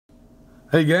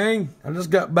Hey gang, I just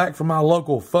got back from my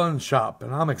local fun shop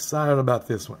and I'm excited about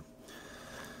this one.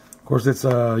 Of course, it's you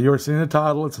already seen the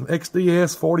title. It's an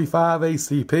XDs 45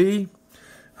 ACP.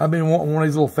 I've been wanting one of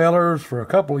these little fellers for a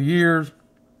couple of years,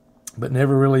 but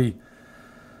never really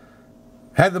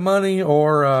had the money,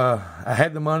 or I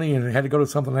had the money and had to go to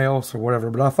something else or whatever.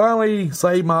 But I finally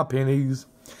saved my pennies,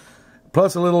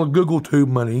 plus a little Google Tube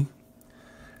money,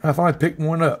 and I finally picked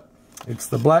one up. It's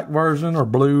the black version, or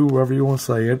blue, whatever you want to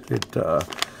say it.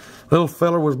 Little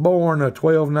feller was born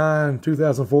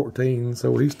 12/9/2014,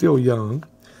 so he's still young.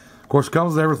 Of course, it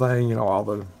comes with everything, you know, all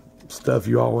the stuff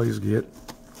you always get.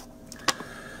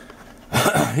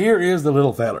 Here is the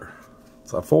little feller.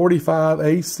 It's a 45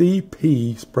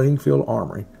 ACP Springfield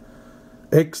Armory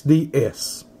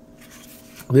XDS.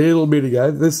 Little bitty guy.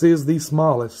 This is the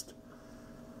smallest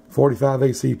 45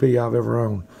 ACP I've ever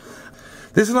owned.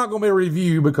 This is not going to be a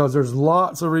review because there's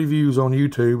lots of reviews on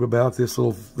YouTube about this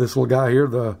little guy here,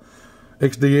 the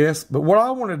XDS. But what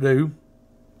I want to do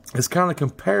is kind of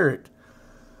compare it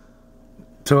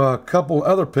to a couple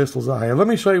other pistols I have. Let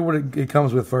me show you what it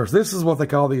comes with first. This is what they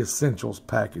call the Essentials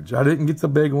package. I didn't get the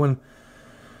big one.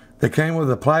 They came with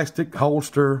a plastic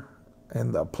holster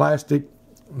and the plastic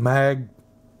magazine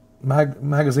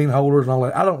holders and all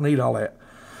that. I don't need all that.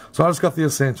 So I just got the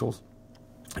Essentials.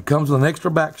 It comes with an extra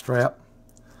back strap.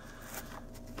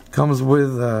 Comes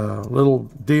with a little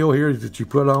deal here that you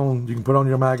put on. You can put on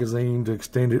your magazine to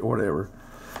extend it or whatever.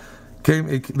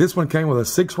 This one came with a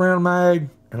 6-round mag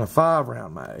and a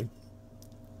 5-round mag.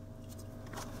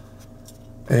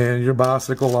 And your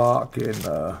bicycle lock. And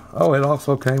oh, it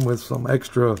also came with some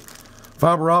extra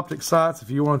fiber optic sights if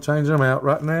you want to change them out.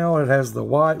 Right now it has the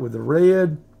white with the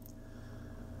red.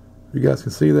 You guys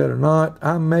can see that or not.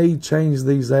 I may change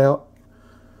these out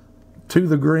to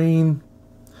the green.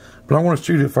 But I want to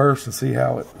shoot it first and see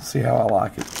how I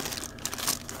like it.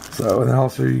 So, and then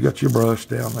also you got your brush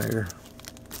down there.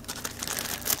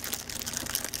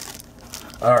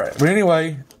 All right, but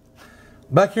anyway,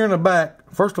 back here in the back,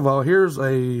 first of all, here's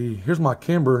my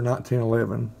Kimber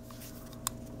 1911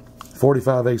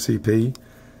 45 ACP,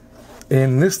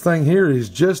 and this thing here is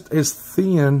just as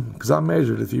thin, because I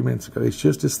measured it a few minutes ago. It's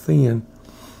just as thin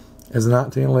as the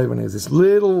 1911 is. It's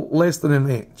little less than an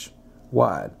inch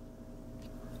wide.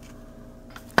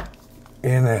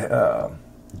 And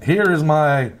here is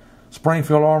my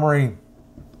Springfield Armory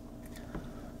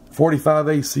 45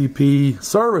 ACP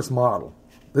service model.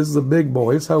 This is a big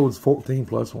boy. This holds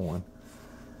 14+1.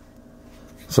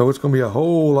 So it's going to be a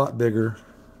whole lot bigger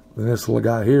than this little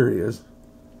guy here is.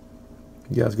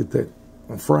 You guys get that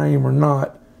frame or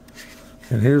not.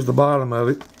 And here's the bottom of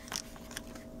it.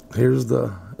 Here's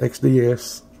the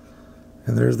XDS.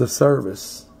 And there's the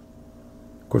service.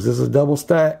 Of course, this is a double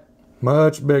stack.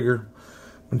 Much bigger.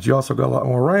 But you also got a lot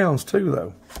more rounds too,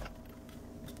 though.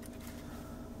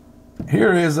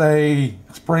 Here is a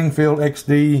Springfield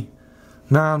XD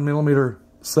 9mm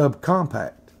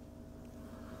subcompact.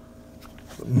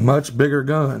 Much bigger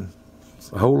gun. It's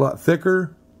a whole lot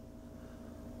thicker.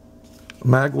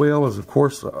 Mag well is, of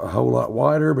course, a whole lot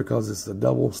wider because it's a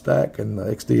double stack and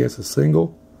the XDS is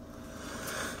single.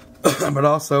 But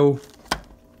also,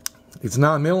 it's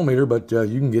 9mm, but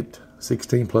you can get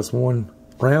 16+1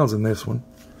 rounds in this one.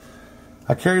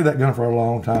 I carried that gun for a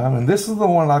long time, and this is the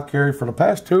one I've carried for the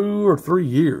past 2 or 3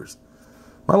 years.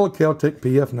 My little Kel-Tec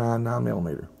PF9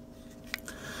 9mm.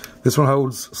 This one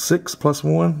holds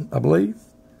 6+1, I believe.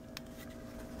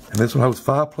 And this one holds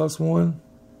 5+1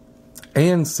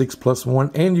 and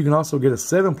 6+1, and you can also get a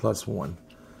 7+1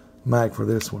 mag for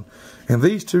this one. And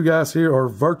these two guys here are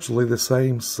virtually the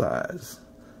same size.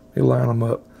 You line them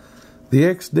up. The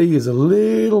XD is a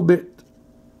little bit,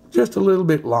 just a little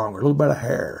bit longer, a little bit of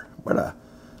hair.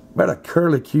 About a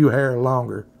curly Q hair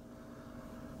longer.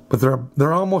 But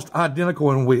they're almost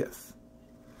identical in width.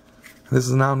 And this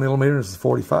is 9mm, this is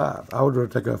 45. I would rather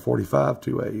take a 45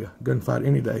 to a gunfight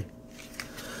any day.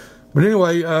 But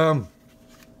anyway,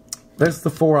 that's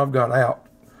the 4 I've got out.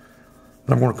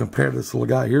 And I'm going to compare this little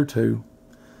guy here to.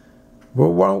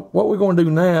 Well, what we're going to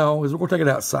do now is we're going to take it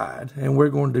outside and we're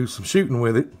going to do some shooting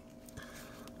with it.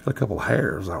 Got a couple of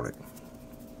hairs on it.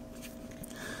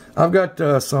 I've got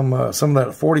some of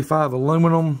that 45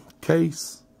 aluminum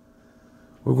case.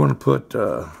 We're going to put,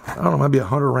 I don't know, maybe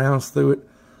 100 rounds through it.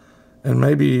 And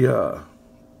maybe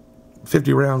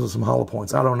 50 rounds of some hollow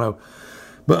points. I don't know.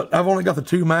 But I've only got the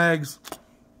 2 mags.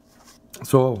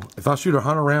 So if I shoot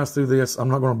 100 rounds through this, I'm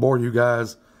not going to bore you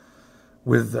guys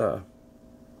with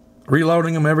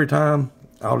reloading them every time.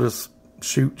 I'll just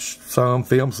shoot some,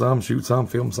 film some, shoot some,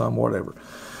 film some, whatever.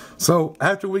 So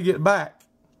after we get back,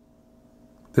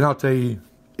 then I'll tell you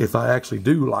if I actually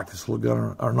do like this little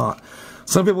gun or not.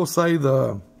 Some people say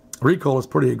the recoil is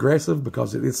pretty aggressive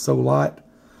because it is so light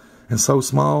and so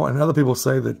small, and other people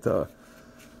say that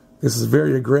this is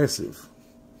very aggressive.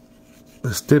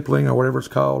 The stippling or whatever it's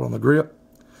called on the grip.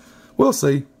 We'll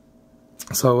see.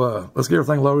 So let's get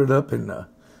everything loaded up and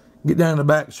get down in the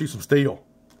back and shoot some steel.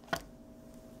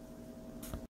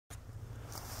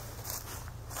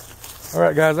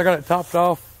 Alright guys, I got it topped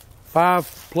off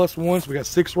 5+1, so we got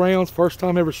 6 rounds. First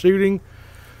time ever shooting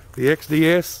the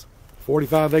XDs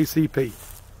 45 ACP.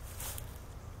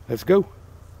 Let's go.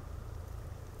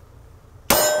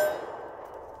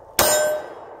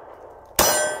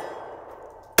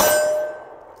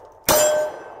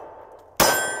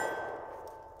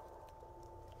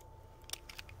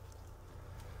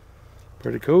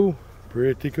 Pretty cool,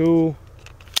 pretty cool.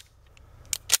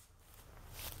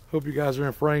 Hope you guys are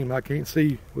in frame. I can't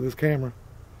see with this camera.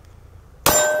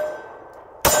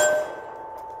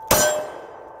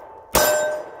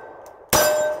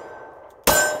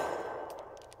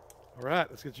 All right,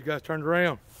 let's get you guys turned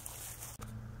around.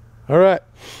 All right,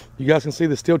 you guys can see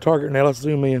the steel target now. Let's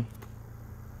zoom in.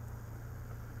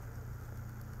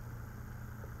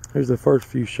 Here's the first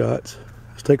few shots.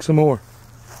 Let's take some more.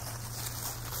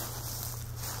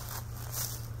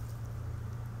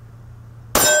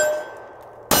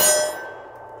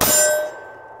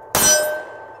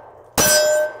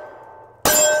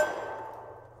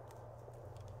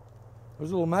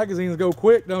 Those little magazines go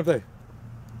quick, don't they?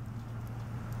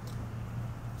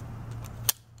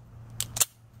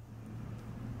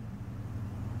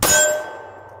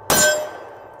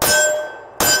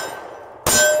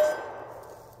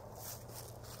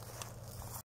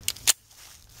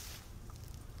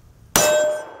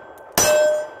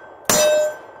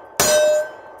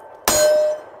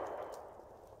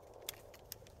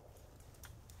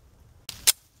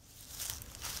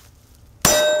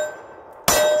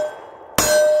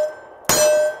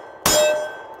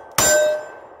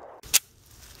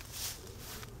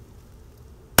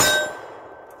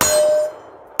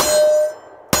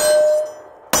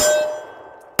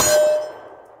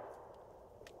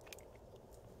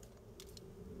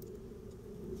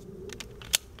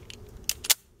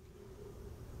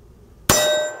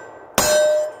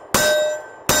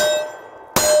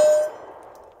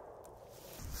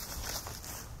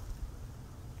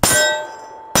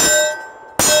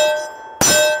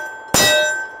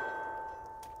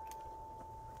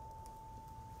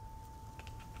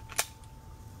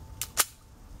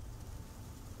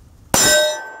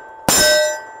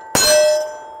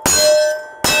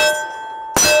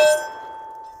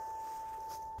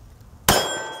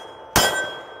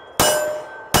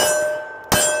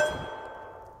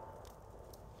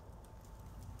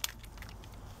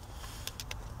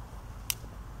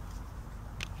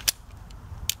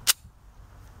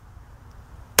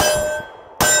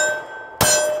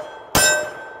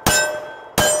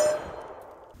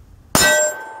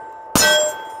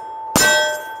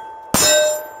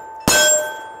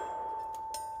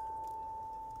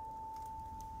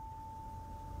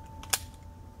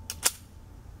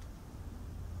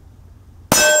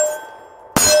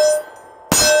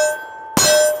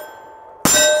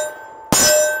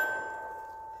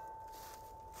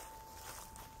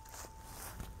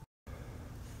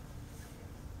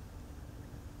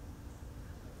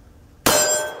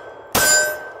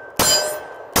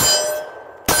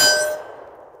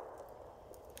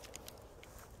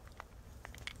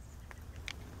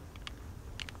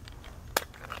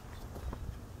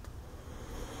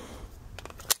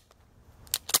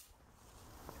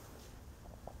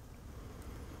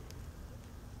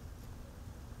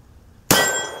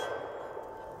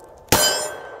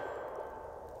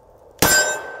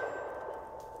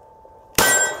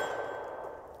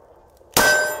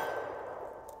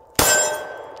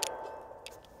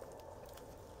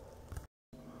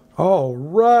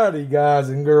 Alrighty, guys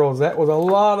and girls, that was a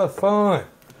lot of fun.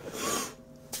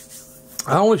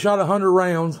 I only shot 100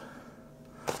 rounds.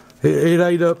 It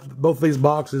ate up both these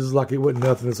boxes like it wasn't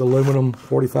nothing. It's aluminum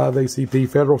 45 ACP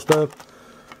federal stuff.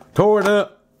 Tore it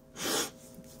up.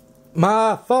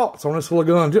 My thoughts on this little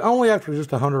gun, only after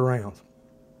just 100 rounds.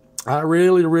 I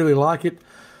really, really like it.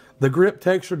 The grip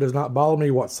texture does not bother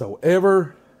me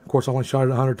whatsoever. Of course, I only shot it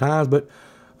 100 times, but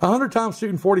 100 times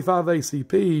shooting 45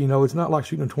 ACP, you know, it's not like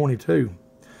shooting a 22.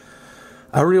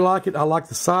 I really like it. I like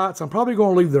the sights. I'm probably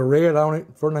going to leave the red on it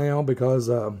for now because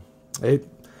it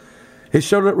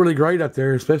showed up really great out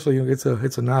there, especially it's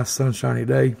a nice sunshiny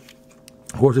day.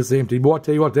 Of course, it's empty. Boy, I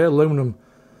tell you what, that aluminum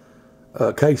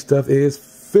case stuff is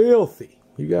filthy.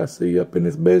 You guys see up in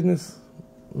this business?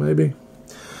 Maybe.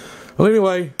 Well,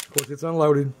 anyway, of course, it's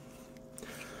unloaded.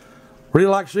 Really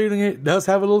like shooting it. It does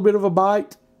have a little bit of a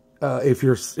bite. If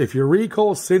you're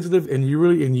recoil sensitive and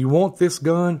you want this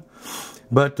gun,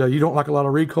 but you don't like a lot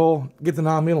of recoil, get the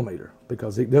 9mm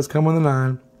because it does come with the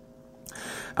 9.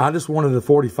 I just wanted the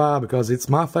 45 because it's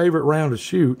my favorite round to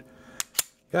shoot.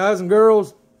 Guys and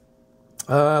girls,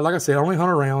 like I said, only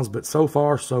 100 rounds, but so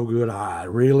far so good. I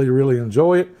really, really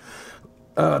enjoy it.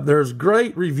 There's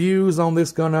great reviews on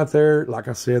this gun out there. Like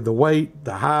I said, the weight,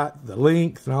 the height, the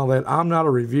length, and all that. I'm not a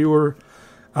reviewer.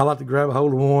 I like to grab a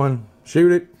hold of one,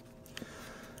 shoot it,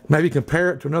 maybe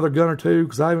compare it to another gun or two,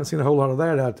 because I haven't seen a whole lot of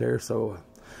that out there. So,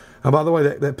 by the way,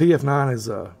 that PF9 is,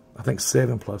 I think,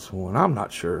 7+1. I'm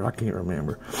not sure. I can't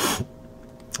remember.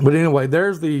 But anyway,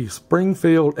 there's the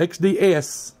Springfield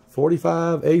XDs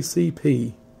 45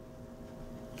 ACP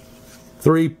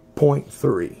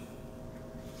 3.3.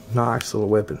 Nice little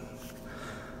weapon.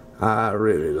 I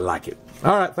really like it.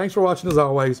 All right, thanks for watching as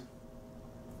always.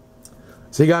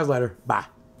 See you guys later. Bye.